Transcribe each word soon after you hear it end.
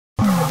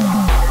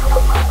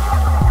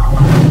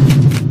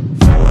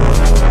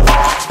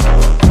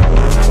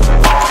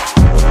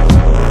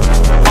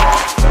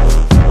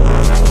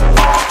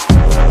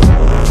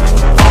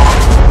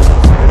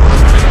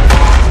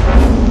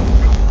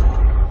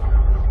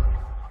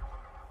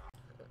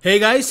Hey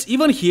guys,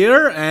 Ivan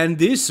here, and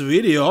this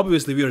video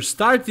obviously we are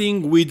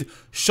starting with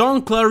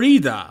Shaun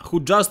Clarida, who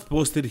just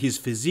posted his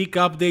physique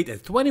update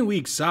at 20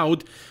 weeks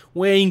out,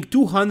 weighing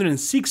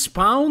 206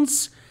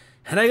 pounds,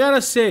 and I gotta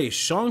say,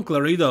 Shaun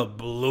Clarida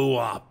blew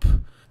up.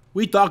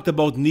 We talked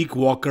about Nick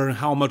Walker and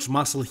how much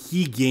muscle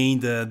he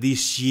gained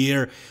this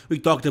year. We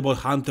talked about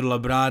Hunter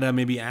Labrada,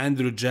 maybe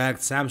Andrew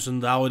Jack,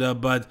 Samson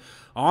Dauda, but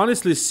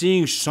honestly,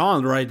 seeing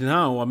Shaun right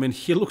now, I mean,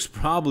 he looks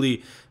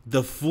probably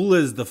the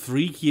fullest, the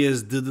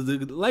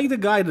freakiest, like the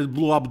guy that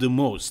blew up the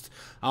most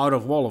out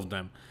of all of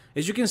them.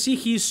 As you can see,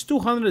 he's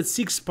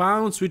 206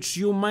 pounds, which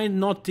you might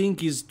not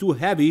think is too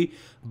heavy,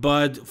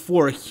 but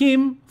for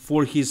him,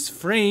 for his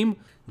frame,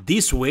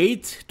 this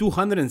weight,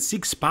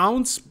 206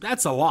 pounds,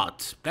 that's a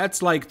lot.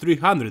 That's like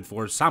 300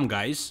 for some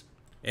guys.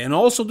 And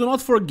also do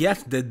not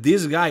forget that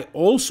this guy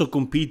also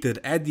competed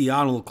at the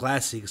Arnold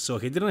Classic, so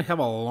he didn't have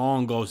a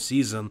long off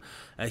season.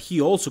 He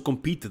also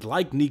competed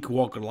like Nick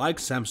Walker, like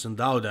Samson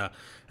Dauda,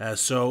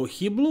 so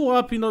he blew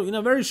up in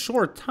a very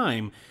short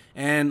time.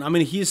 And I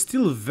mean, he's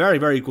still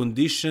very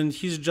conditioned,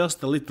 he's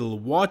just a little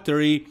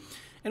watery.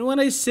 And when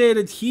I say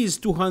that his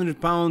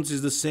 200 pounds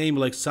is the same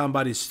like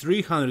somebody's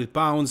 300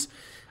 pounds,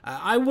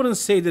 I wouldn't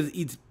say that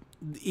it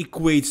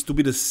equates to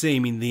be the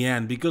same in the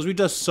end, because we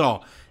just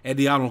saw at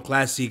the Arnold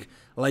Classic,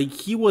 like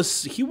he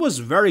was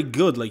very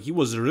good, like he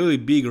was really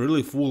big,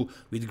 really full,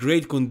 with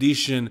great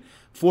condition.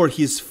 For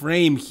his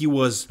frame, he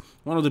was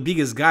one of the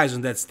biggest guys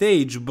on that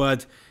stage,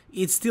 but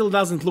it still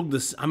doesn't look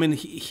this. I mean,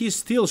 he's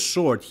still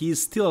short,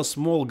 he's still a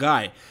small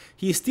guy,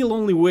 he still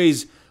only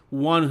weighs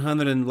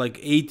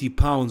 180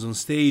 pounds on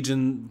stage,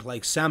 and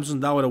like Samson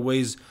Dauda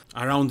weighs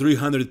around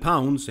 300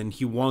 pounds and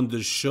he won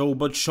the show.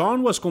 But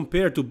Shaun was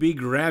compared to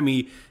Big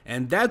Ramy,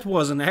 and that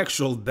was an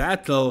actual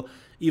battle,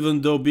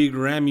 even though Big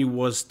Ramy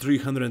was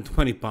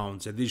 320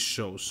 pounds at this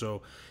show,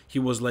 so he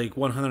was like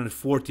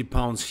 140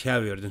 pounds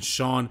heavier than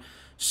Shaun.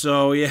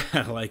 So yeah,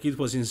 like it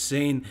was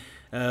insane.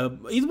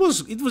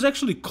 It was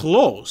actually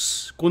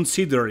close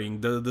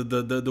considering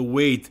the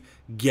weight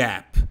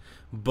gap.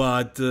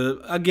 But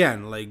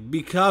again, like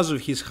because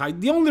of his height,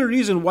 the only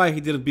reason why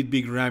he didn't beat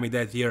Big Ramy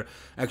that year,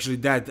 actually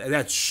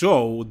that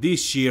show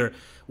this year,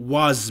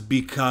 was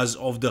because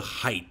of the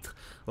height.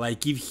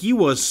 Like if he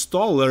was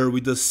taller,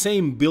 with the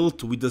same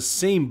build, with the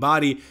same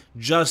body,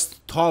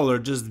 just taller,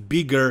 just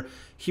bigger,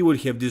 he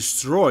would have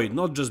destroyed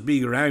not just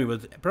Big Ramy,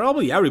 but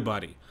probably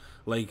everybody.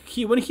 Like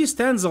when he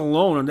stands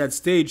alone on that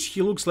stage,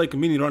 he looks like a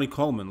mini Ronnie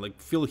Coleman, like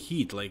Phil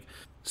Heath, like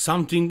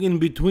something in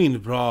between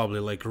probably,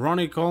 like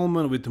Ronnie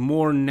Coleman with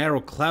more narrow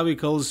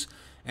clavicles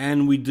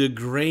and with the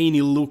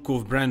grainy look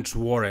of Branch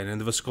Warren and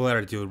the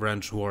vascularity of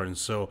Branch Warren.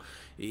 So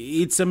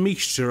it's a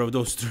mixture of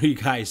those three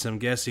guys, I'm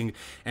guessing,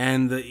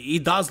 and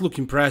it does look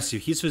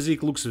impressive. His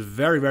physique looks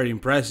very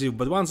impressive,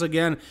 but once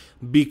again,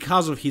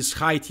 because of his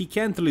height, he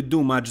can't really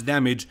do much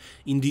damage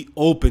in the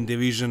open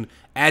division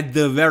at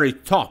the very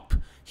top.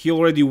 He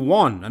already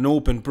won an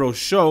Open Pro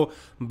show,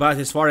 but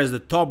as far as the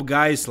top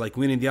guys, like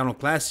winning the Arnold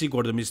Classic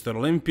or the Mr.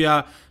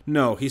 Olympia,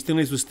 no, he still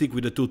needs to stick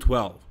with the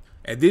 212.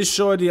 At this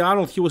show at the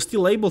Arnold, he was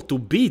still able to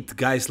beat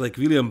guys like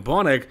William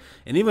Bonek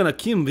and even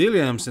Akim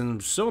Williams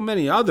and so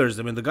many others.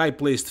 I mean, the guy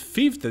placed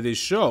 5th at this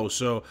show,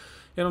 so,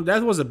 you know,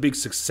 that was a big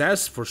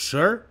success for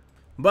sure.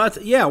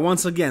 But yeah,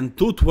 once again,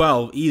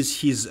 212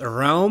 is his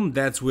realm,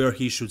 that's where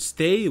he should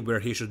stay, where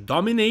he should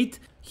dominate.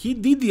 He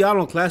did the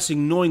Arnold Classic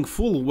knowing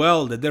full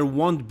well that there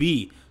won't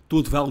be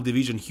 212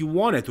 division. He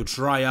wanted to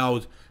try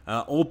out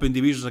open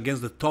divisions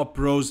against the top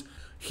pros.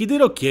 He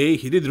did okay,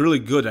 he did really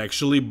good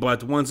actually,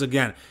 but once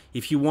again,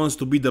 if he wants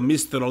to be the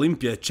Mr.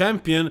 Olympia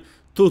champion,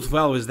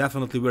 212 is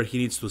definitely where he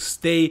needs to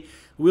stay.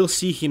 We'll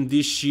see him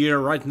this year.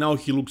 Right now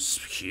he looks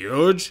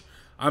huge.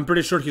 I'm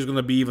pretty sure he's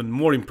gonna be even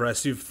more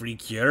impressive,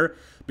 freakier,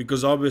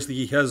 because obviously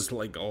he has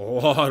like a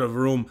lot of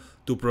room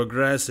to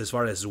progress as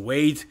far as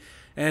weight.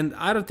 And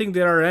I don't think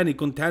there are any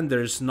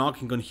contenders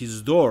knocking on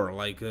his door.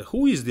 Like,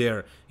 who is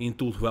there in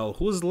 212?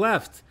 Who's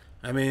left?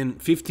 I mean,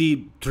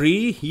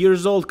 53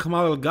 years old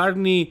Kamal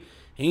El-Gardni,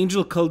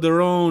 Angel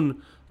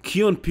Calderon,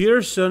 Keon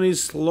Pearson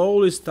is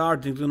slowly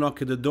starting to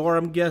knock at the door,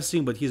 I'm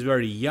guessing, but he's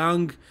very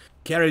young.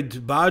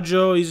 Karid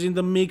Bajo is in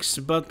the mix,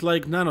 but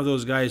like none of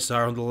those guys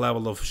are on the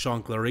level of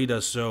Shaun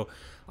Clarida, so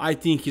I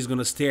think he's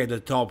gonna stay at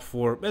the top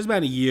for as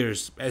many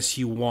years as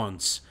he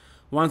wants.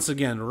 Once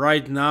again,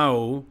 right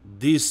now,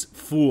 this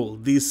full,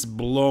 this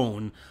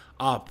blown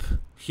up,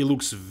 he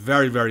looks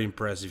very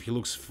impressive. He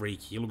looks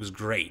freaky, he looks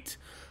great,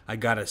 I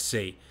gotta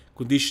say.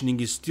 Conditioning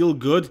is still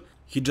good,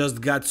 he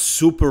just got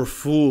super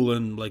full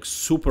and like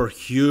super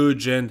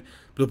huge, and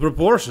the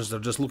proportions are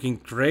just looking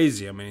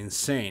crazy, I mean,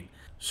 insane.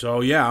 So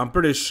yeah, I'm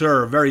pretty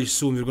sure very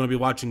soon we're gonna be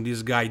watching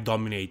this guy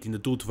dominate in the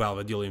 212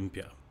 at the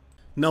Olympia.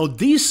 Now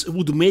this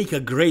would make a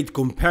great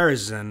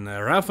comparison,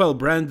 Rafael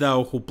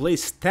Brandao, who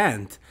placed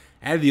 10th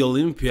at the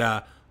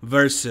Olympia,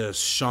 versus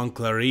Shaun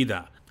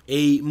Clarida,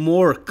 a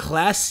more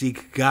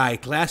classic guy,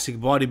 classic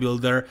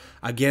bodybuilder,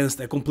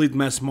 against a complete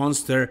mass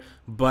monster,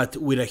 but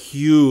with a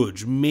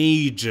huge,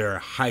 major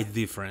height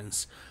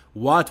difference.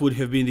 What would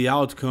have been the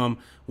outcome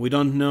We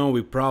don't know,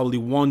 we probably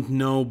won't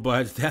know,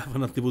 but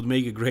definitely would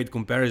make a great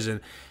comparison.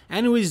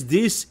 Anyways,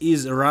 this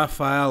is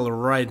Rafael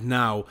right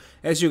now.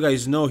 As you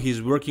guys know,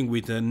 he's working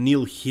with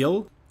Neil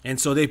Hill,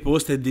 and so they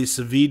posted this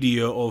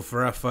video of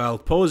Rafael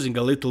posing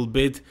a little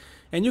bit,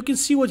 and you can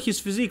see what his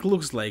physique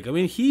looks like. I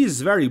mean, he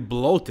is very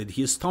bloated,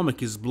 his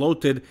stomach is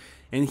bloated,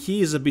 and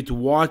he is a bit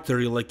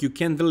watery, like you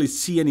can't really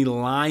see any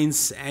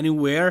lines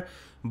anywhere,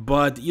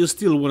 but you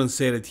still wouldn't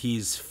say that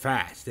he's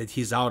fat, that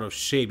he's out of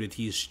shape, that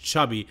he's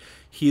chubby.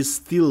 He's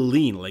still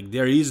lean, like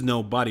there is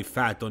no body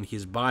fat on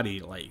his body.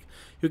 Like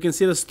you can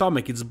see the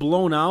stomach, it's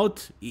blown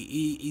out,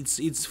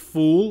 it's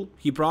full.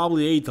 He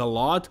probably ate a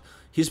lot.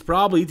 He's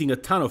probably eating a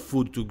ton of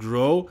food to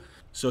grow.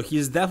 So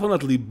he's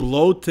definitely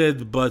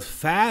bloated, but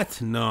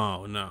fat?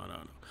 No.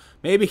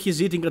 Maybe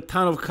he's eating a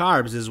ton of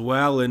carbs as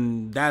well,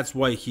 and that's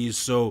why he's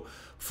so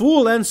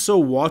full and so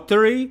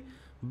watery.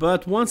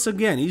 But once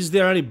again, is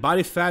there any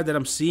body fat that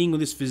I'm seeing on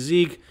this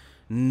physique?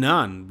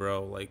 None,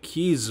 bro. Like,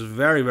 he's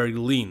very, very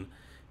lean.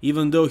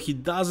 Even though he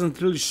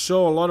doesn't really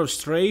show a lot of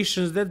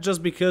striations, that's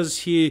just because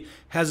he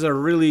has a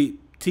really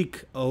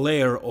thick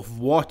layer of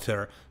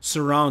water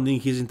surrounding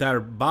his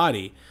entire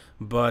body.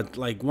 But,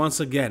 like, once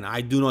again,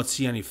 I do not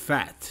see any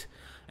fat.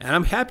 And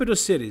I'm happy to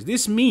say this.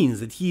 This means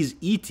that he's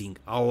eating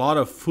a lot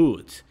of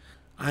food.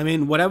 I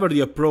mean, whatever the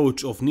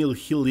approach of Neil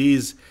Hill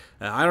is,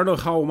 I don't know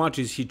how much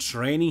is he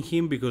training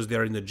him because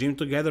they're in the gym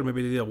together,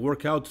 maybe they did a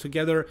workout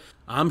together.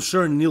 I'm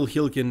sure Neil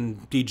Hill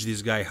can teach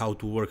this guy how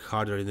to work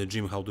harder in the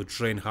gym, how to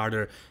train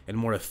harder and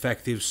more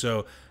effective,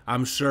 so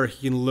I'm sure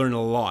he can learn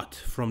a lot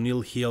from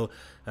Neil Hill.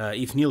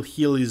 If Neil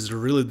Hill is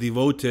really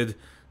devoted,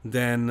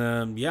 then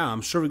yeah,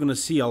 I'm sure we're gonna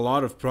see a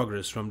lot of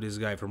progress from this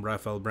guy, from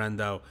Rafael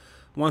Brandao.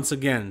 Once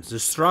again, the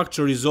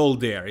structure is all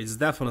there, it's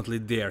definitely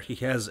there. He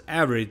has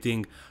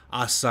everything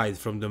aside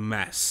from the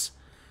mass.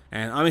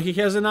 And I mean, he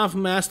has enough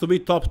mass to be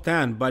top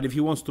 10, but if he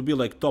wants to be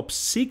like top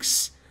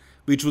 6,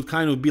 which would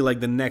kind of be like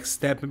the next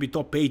step, maybe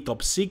top 8,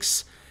 top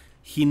 6,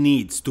 he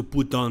needs to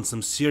put on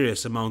some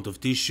serious amount of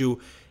tissue,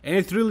 and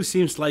it really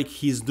seems like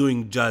he's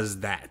doing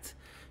just that.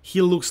 He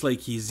looks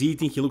like he's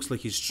eating, he looks like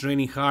he's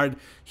training hard,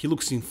 he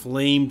looks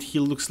inflamed, he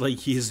looks like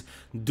he's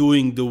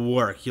doing the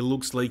work, he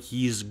looks like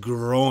he's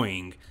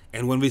growing.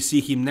 And when we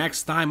see him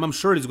next time, I'm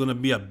sure it's gonna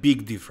be a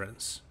big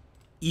difference.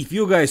 If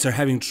you guys are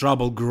having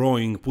trouble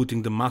growing,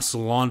 putting the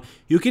muscle on,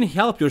 you can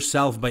help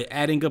yourself by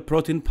adding a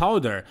protein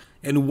powder.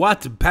 And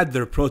what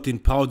better protein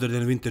powder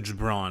than Vintage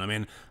Brawn? I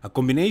mean, a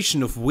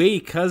combination of whey,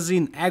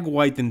 casein, egg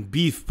white and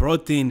beef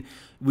protein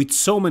with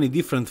so many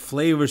different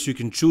flavors you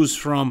can choose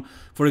from.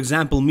 For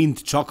example,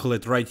 mint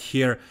chocolate right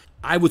here.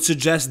 I would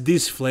suggest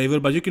this flavor,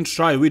 but you can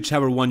try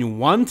whichever one you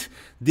want.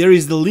 There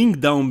is the link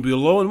down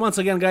below, and once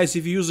again guys,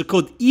 if you use the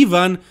code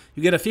EVAN,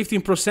 you get a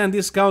 15%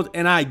 discount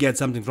and I get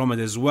something from it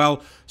as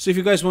well. So if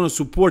you guys want to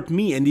support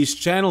me and this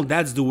channel,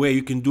 that's the way.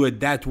 You can do it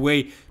that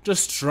way.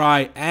 Just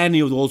try any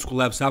of the Old School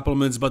Lab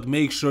supplements, but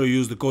make sure you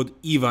use the code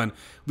EVAN,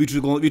 which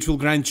will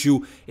grant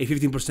you a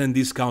 15%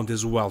 discount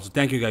as well. So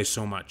thank you guys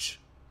so much.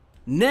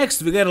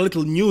 Next, we got a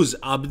little news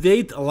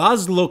update.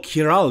 Laszlo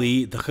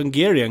Kirali, the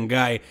Hungarian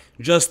guy,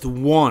 just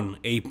won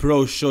a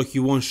pro show. He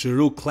won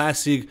Shiru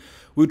Classic,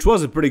 which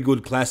was a pretty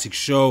good classic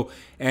show,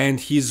 and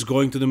he's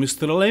going to the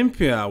Mr.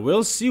 Olympia.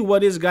 We'll see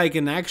what this guy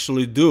can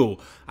actually do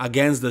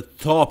against the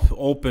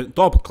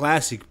top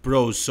classic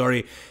pros,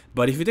 sorry.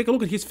 But if you take a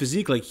look at his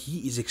physique, like,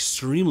 he is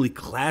extremely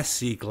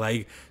classic.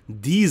 Like,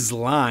 these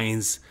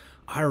lines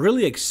are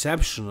really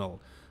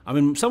exceptional. I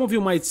mean, some of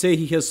you might say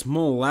he has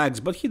small legs,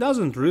 but he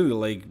doesn't really.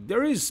 Like,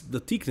 there is the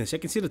thickness. I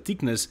can see the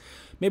thickness.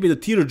 Maybe the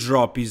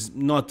teardrop is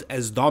not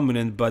as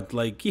dominant, but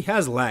like, he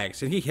has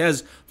legs and he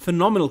has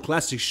phenomenal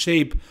classic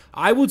shape.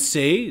 I would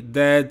say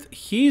that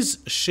his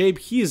shape,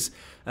 his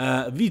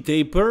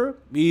V-taper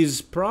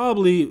is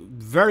probably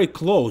very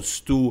close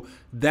to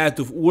that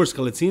of Urs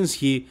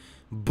Kalecinski,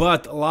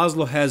 but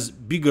Laszlo has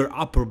bigger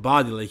upper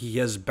body. Like, he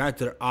has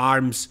better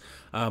arms,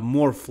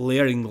 more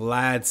flaring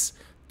lats,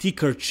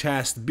 thicker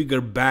chest,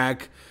 bigger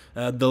back.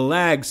 The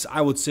legs,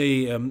 I would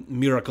say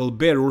Miracle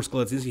Bear, Urs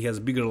Kalecinski has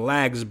bigger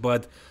legs,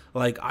 but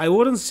like, I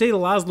wouldn't say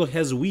Laszlo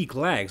has weak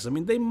legs. I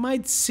mean, they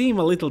might seem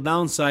a little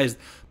downsized,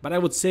 but I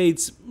would say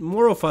it's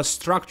more of a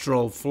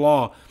structural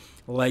flaw.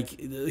 Like,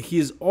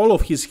 all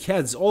of his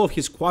heads, all of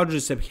his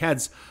quadricep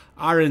heads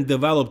aren't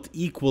developed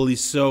equally,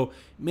 so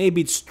maybe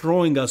it's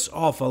throwing us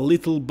off a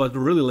little, but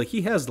really, like,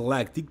 he has the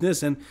leg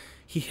thickness and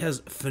he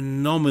has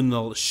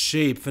phenomenal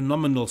shape,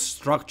 phenomenal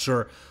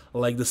structure.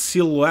 Like, the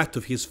silhouette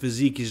of his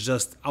physique is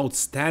just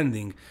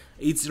outstanding.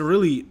 It's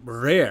really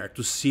rare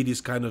to see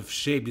this kind of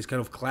shape, this kind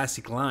of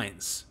classic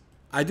lines.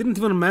 I didn't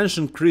even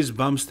mention Chris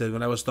Bumstead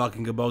when I was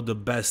talking about the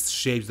best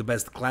shapes, the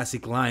best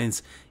classic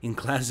lines in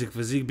classic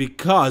physique,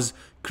 because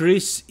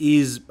Chris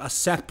is a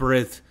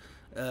separate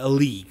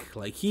league.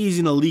 Like, he's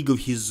in a league of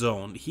his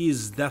own. He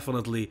is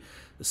definitely...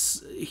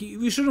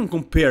 we shouldn't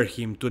compare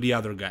him to the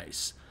other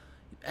guys.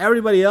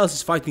 Everybody else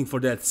is fighting for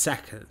that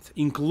second,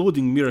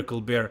 including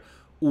Miracle Bear,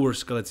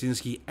 Urs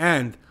Kalecinski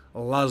and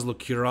Laszlo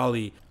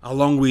Kirali,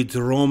 along with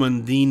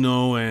Roman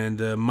Dino and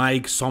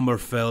Mike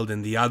Sommerfeld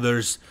and the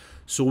others.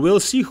 So we'll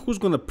see who's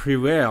gonna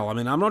prevail. I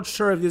mean, I'm not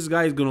sure if this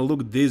guy is gonna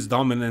look this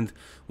dominant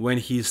when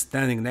he's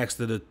standing next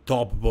to the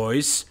top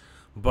boys,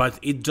 but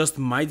it just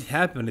might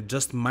happen. It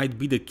just might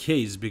be the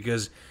case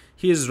because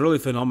he is really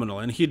phenomenal,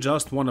 and he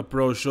just won a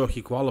pro show.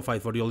 He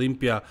qualified for the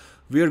Olympia.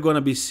 We're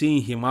gonna be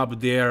seeing him up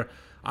there.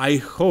 I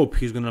hope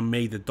he's gonna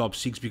make the top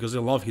 6 because I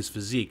love his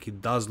physique.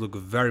 It does look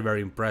very,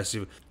 very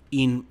impressive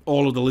in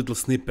all of the little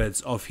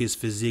snippets of his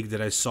physique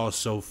that I saw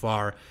so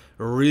far.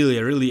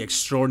 Really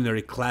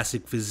extraordinary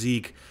classic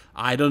physique.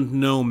 I don't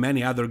know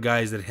many other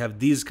guys that have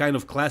these kind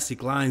of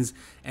classic lines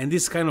and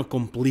this kind of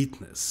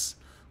completeness.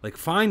 Like,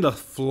 find a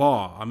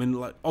flaw. I mean,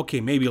 like,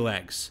 okay, maybe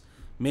legs.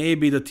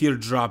 Maybe the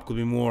teardrop could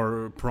be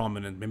more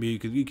prominent. Maybe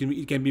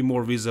it can be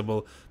more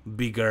visible,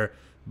 bigger.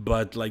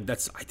 But like I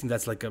think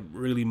that's like a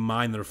really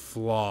minor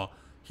flaw.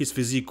 His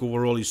physique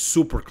overall is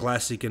super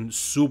classic and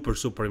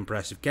super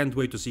impressive. Can't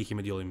wait to see him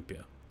at the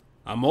Olympia.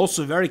 I'm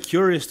also very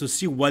curious to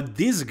see what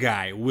this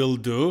guy will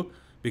do,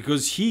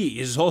 because he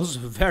is also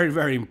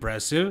very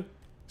impressive.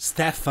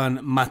 Stefan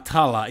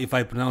Matala, if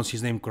I pronounce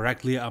his name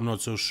correctly, I'm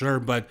not so sure,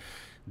 but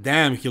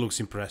damn, he looks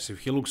impressive.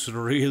 He looks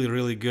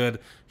really good.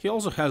 He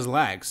also has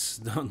legs,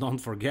 don't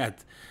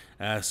forget.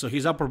 So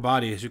his upper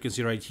body, as you can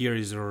see right here,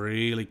 is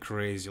really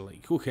crazy.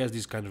 Like, who has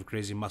this kind of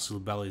crazy muscle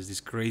bellies, this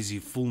crazy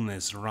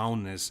fullness,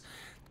 roundness,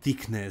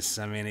 thickness?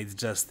 I mean, it's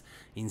just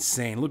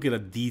insane. Look at the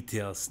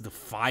details, the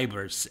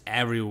fibers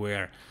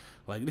everywhere.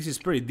 Like, this is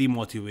pretty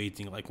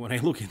demotivating. Like, when I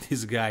look at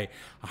this guy,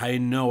 I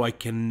know I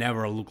can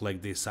never look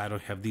like this. I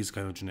don't have these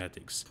kind of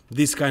genetics.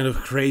 This kind of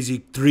crazy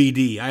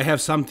 3D. I have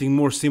something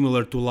more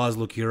similar to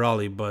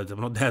Laszlo, but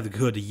I'm not that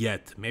good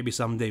yet. Maybe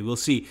someday, we'll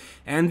see.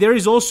 And there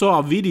is also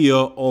a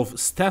video of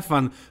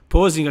Stefan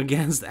posing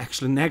against,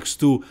 actually next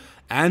to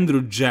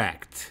Andrew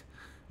Jacked.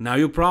 Now,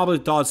 you probably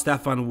thought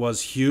Stefan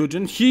was huge,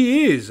 and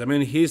he is. I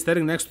mean, he's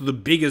standing next to the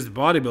biggest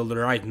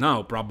bodybuilder right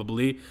now,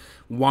 probably.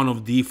 One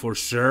of the for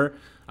sure.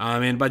 I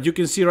mean, but you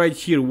can see right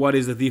here what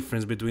is the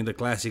difference between the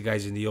classic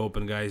guys and the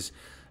open guys.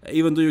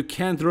 Even though you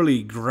can't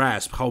really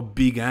grasp how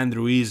big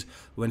Andrew is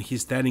when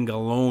he's standing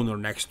alone or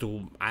next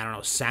to, I don't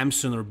know,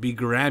 Samson or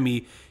Big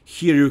Ramy,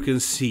 here you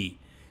can see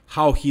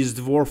how he's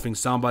dwarfing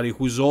somebody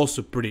who's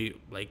also pretty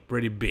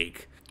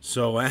big.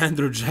 So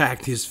Andrew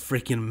Jacked is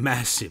freaking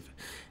massive.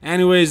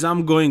 Anyways,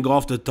 I'm going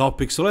off the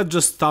topic, so let's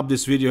just stop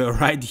this video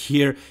right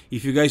here.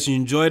 If you guys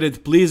enjoyed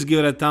it, please give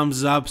it a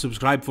thumbs up,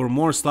 subscribe for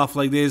more stuff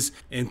like this,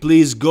 and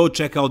please go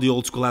check out the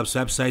Old School Labs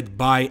website,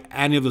 buy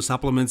any of the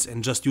supplements,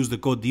 and just use the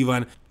code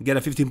DIVAN, get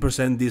a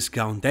 15%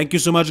 discount. Thank you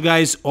so much,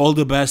 guys, all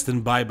the best,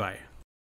 and bye-bye.